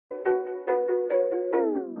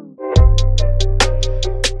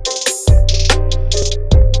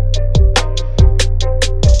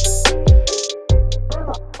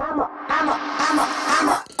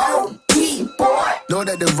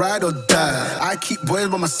I keep boys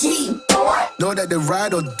by my side. Know that they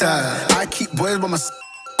ride or die. I keep boys by my side.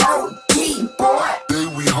 OG boy. Day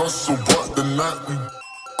we hustle, but the night we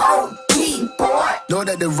OG boy. Know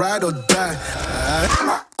that they ride or die. I'm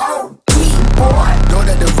a OG boy. Know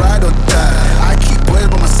that they ride or die. I keep boys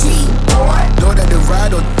by my side. Know that they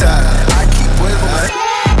ride or die. I keep boys by my side.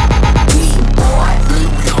 Day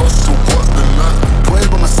we hustle, but the night Boys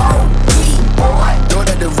by my side. Know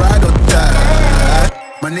that they ride or die.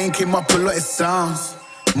 My name came up a lot of sounds.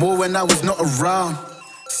 More when I was not around.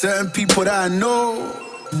 Certain people that I know,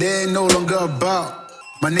 they ain't no longer about.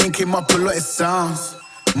 My name came up a lot of sounds.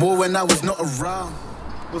 More when I was not around.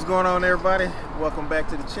 What's going on, everybody? Welcome back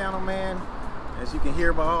to the channel, man. As you can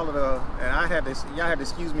hear by all of the, and y'all had to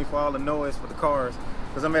excuse me for all the noise for the cars,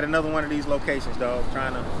 because I'm at another one of these locations, dog.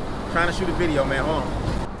 Trying to shoot a video, man. Hold on.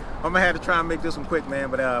 I'm gonna have to try and make this one quick,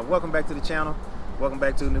 man. But welcome back to the channel. Welcome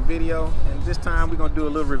back to a new video. And this time we're gonna do a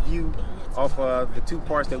little review off the two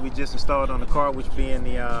parts that we just installed on the car, which being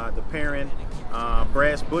the Perrin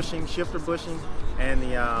brass bushing, shifter bushing, and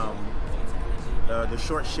the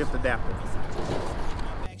short shift adapter.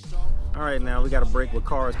 All right, now we got a break with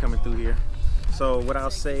cars coming through here. So what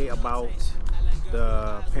I'll say about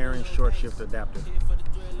the Perrin short shift adapter,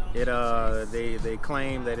 they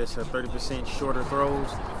claim that it's a 30% shorter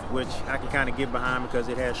throws, which I can kind of get behind because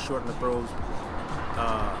it has shortened the throws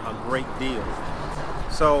a great deal.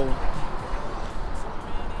 So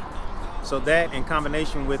that in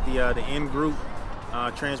combination with the in-group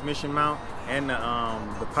transmission mount and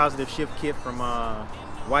the positive shift kit from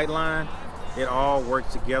White Line, it all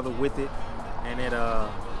works together with it, and it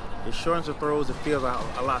shortens the throws. It feels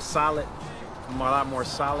a lot solid, a lot more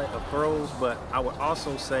solid of throws. But I would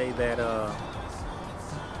also say that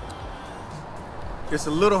it's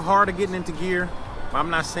a little harder getting into gear. I'm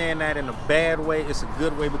not saying that in a bad way. It's a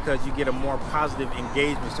good way because you get a more positive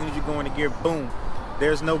engagement. As soon as you go into gear, boom,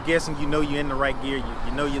 there's no guessing. You know you're in the right gear.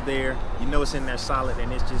 You know you're there. You know it's in there solid,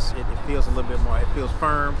 and it's just it feels a little bit more. It feels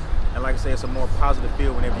firm, and like I say, it's a more positive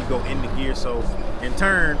feel whenever you go into gear. So in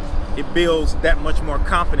turn, it builds that much more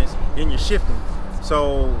confidence in your shifting.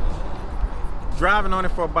 So driving on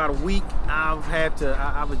it for about a week, I've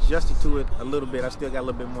adjusted to it a little bit. I still got a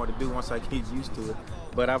little bit more to do once I get used to it.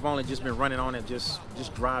 But I've only just been running on it, just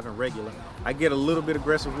driving regular. I get a little bit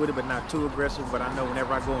aggressive with it, but not too aggressive. But I know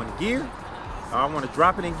whenever I go into gear, I want to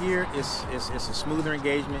drop it in gear. It's a smoother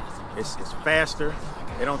engagement. It's faster.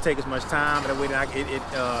 It don't take as much time. That way, it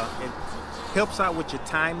helps out with your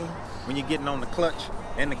timing when you're getting on the clutch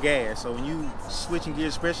and the gas. So when you switching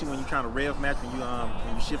gears, especially when you're trying to rev match, when you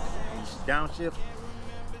downshift,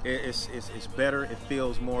 it's better. It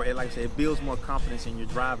feels more. Like I said, it builds more confidence in your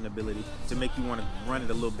driving ability to make you want to run it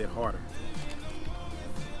a little bit harder.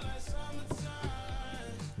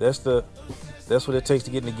 That's what it takes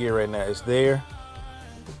to get in the gear right now. It's there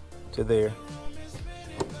to there.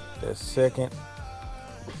 That's second,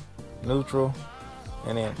 neutral,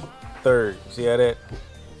 and then third. See how that?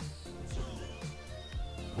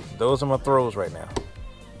 Those are my throws right now.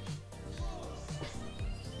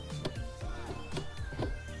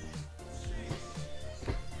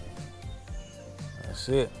 That's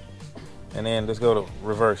it. And then let's go to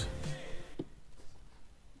reverse.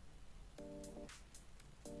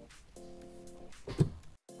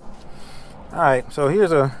 All right, so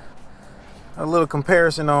here's a little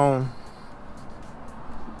comparison on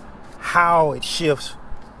how it shifts,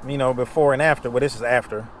 you know, before and after. Well, this is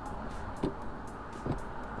after.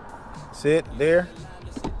 Sit there.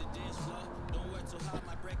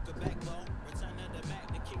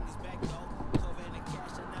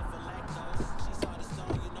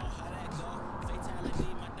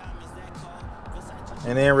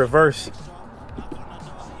 And then reverse.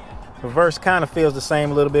 Reverse kind of feels the same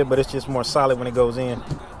a little bit, but it's just more solid when it goes in.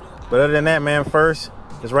 But other than that, man, first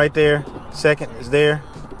is right there. Second is there.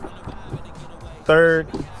 Third,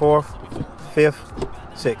 fourth, fifth,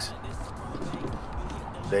 sixth.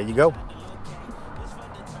 There you go.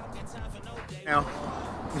 Now,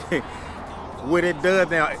 what it does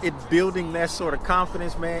now, it building that sort of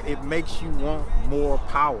confidence, man, it makes you want more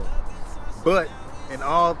power. But in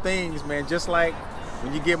all things, man, just like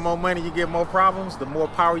when you get more money, you get more problems. The more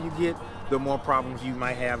power you get, the more problems you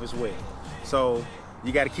might have as well. So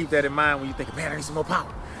you got to keep that in mind when you think, man, I need some more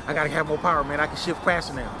power. I got to have more power, man. I can shift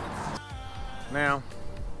faster now. Now,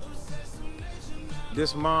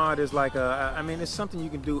 this mod is like I mean, it's something you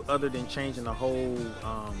can do other than changing the whole,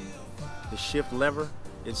 the shift lever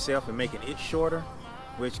itself and making it shorter,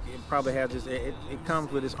 which it probably has this, it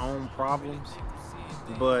comes with its own problems.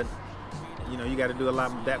 But you know, you got to do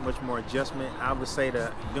that much more adjustment. I would say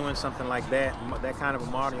that doing something like that kind of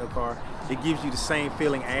a Mario car, it gives you the same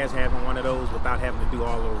feeling as having one of those without having to do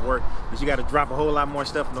all the work. Because you got to drop a whole lot more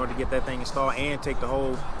stuff in order to get that thing installed and take the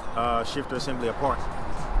whole shifter assembly apart.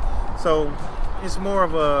 So it's more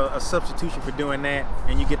of a substitution for doing that,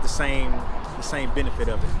 and you get the same benefit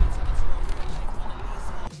of it.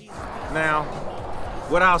 Now,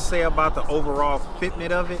 what I'll say about the overall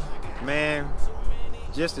fitment of it, man,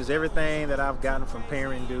 just as everything that I've gotten from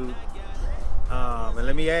Perrin, dude. And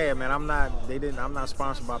let me add, man, I'm not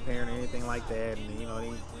sponsored by Perrin or anything like that. And you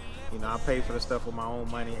know, I pay for the stuff with my own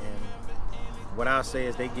money. And what I say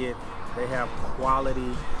is they have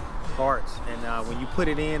quality parts, and when you put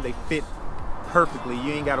it in, they fit perfectly.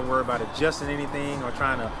 You ain't got to worry about adjusting anything or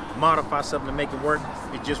trying to modify something to make it work.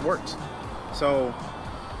 It just works. So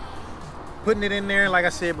putting it in there, like I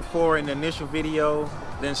said before in the initial video,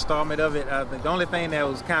 the installment of it, the only thing that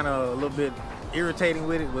was kind of a little bit irritating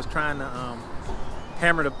with it was trying to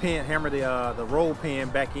hammer the roll pin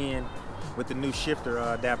back in with the new shifter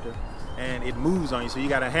adapter, and it moves on you. So you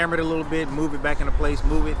got to hammer it a little bit, move it back into place,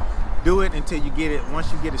 move it, do it until you get it.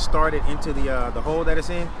 Once you get it started into the hole that it's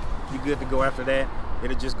in, you're good to go after that.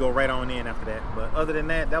 It'll just go right on in after that. But other than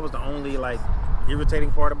that, that was the only like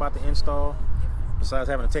irritating part about the install, besides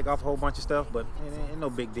having to take off a whole bunch of stuff. But it ain't no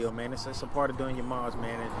big deal, man. It's a part of doing your mods,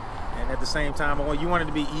 man. And at the same time, you want it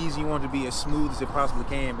to be easy, you want it to be as smooth as it possibly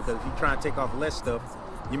can, because if you try and take off less stuff,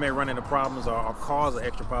 you may run into problems or cause an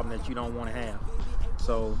extra problem that you don't want to have.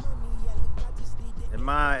 So in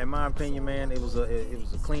my opinion, man, it was a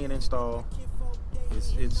clean install.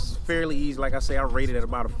 It's fairly easy. Like I say, I rated it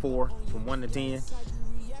about a 4 from 1 to 10.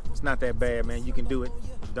 It's not that bad, man. You can do it.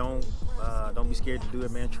 Don't be scared to do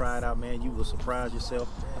it, man. Try it out, man. You will surprise yourself.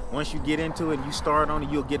 Once you get into it and you start on it,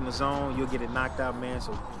 you'll get in the zone. You'll get it knocked out, man.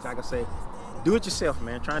 So like I say, do it yourself,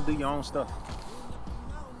 man. Try and do your own stuff.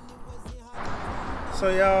 So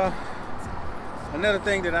y'all, another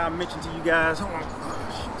thing that I mentioned to you guys. Hold on.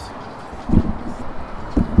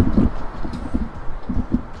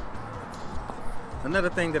 Another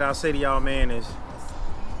thing that I'll say to y'all, man, is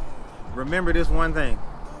remember this one thing.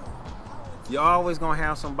 You're always gonna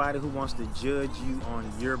have somebody who wants to judge you on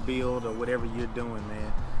your build or whatever you're doing,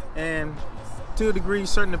 man. And to a degree,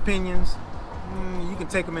 certain opinions, you can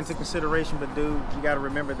take them into consideration, but dude, you gotta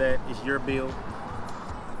remember that it's your build,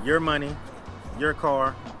 your money, your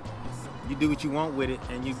car. You do what you want with it,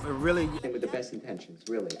 and you really... With the best intentions,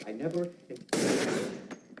 really. I never...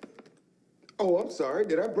 Oh, I'm sorry.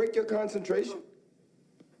 Did I break your concentration?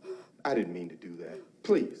 I didn't mean to do that.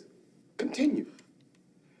 Please, continue.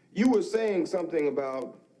 You were saying something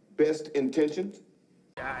about best intentions?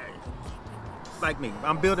 Like me,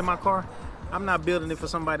 I'm building my car. I'm not building it for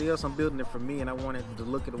somebody else. I'm building it for me, and I want it to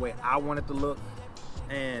look the way I want it to look,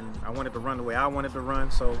 and I want it to run the way I want it to run.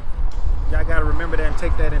 So y'all got to remember that and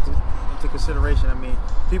take that into consideration. I mean,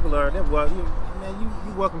 people are, well,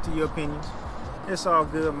 you welcome to your opinions. It's all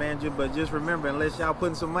good, man. But just remember, unless y'all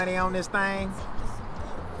putting some money on this thing,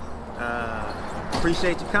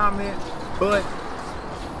 appreciate your comment, but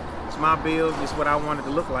it's my build. It's what I want it to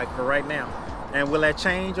look like for right now. And will that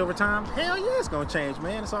change over time? Hell yeah, it's gonna change,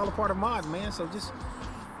 man. It's all a part of mods, man. So just,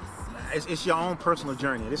 it's your own personal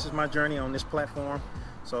journey. This is my journey on this platform.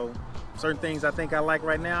 So certain things I think I like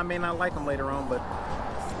right now, I may not like them later on, but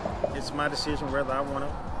it's my decision whether I want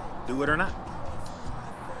to do it or not.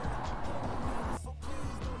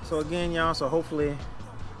 So again, y'all, so hopefully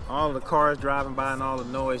all of the cars driving by and all the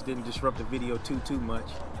noise didn't disrupt the video too much.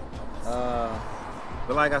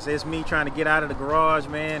 But like I said, it's me trying to get out of the garage,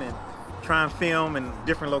 man, and try and film in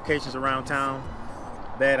different locations around town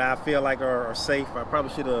that I feel like are safe. I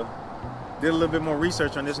probably should have did a little bit more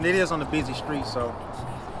research on this, and it is on a busy street, so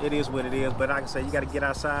it is what it is. But like I say, you got to get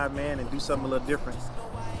outside, man, and do something a little different.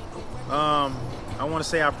 I want to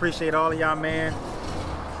say I appreciate all of y'all, man.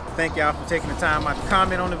 Thank y'all for taking the time out to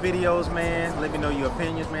comment on the videos, man. Let me know your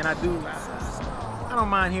opinions, man. I don't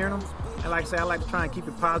mind hearing them. And like I say, I like to try and keep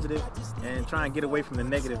it positive and try and get away from the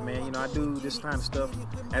negative, man. You know, I do this kind of stuff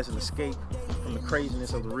as an escape from the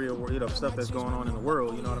craziness of the real world, you know, stuff that's going on in the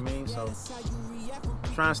world, you know what I mean? So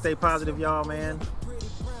try and stay positive, y'all, man.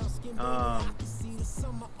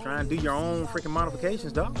 Try and do your own freaking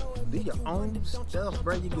modifications, dog. Do your own stuff,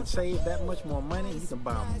 bro. You can save that much more money. You can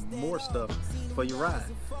buy more stuff for your ride.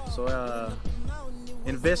 So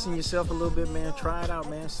invest in yourself a little bit, man. Try it out,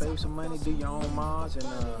 man. Save some money. Do your own mods. And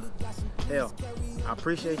hell, I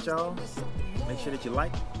appreciate y'all. Make sure that you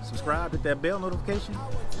like, subscribe, hit that bell notification,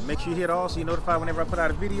 and make sure you hit all so you're notified whenever I put out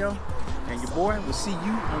a video. And your boy will see you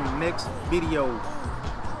on the next video.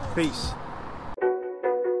 Peace.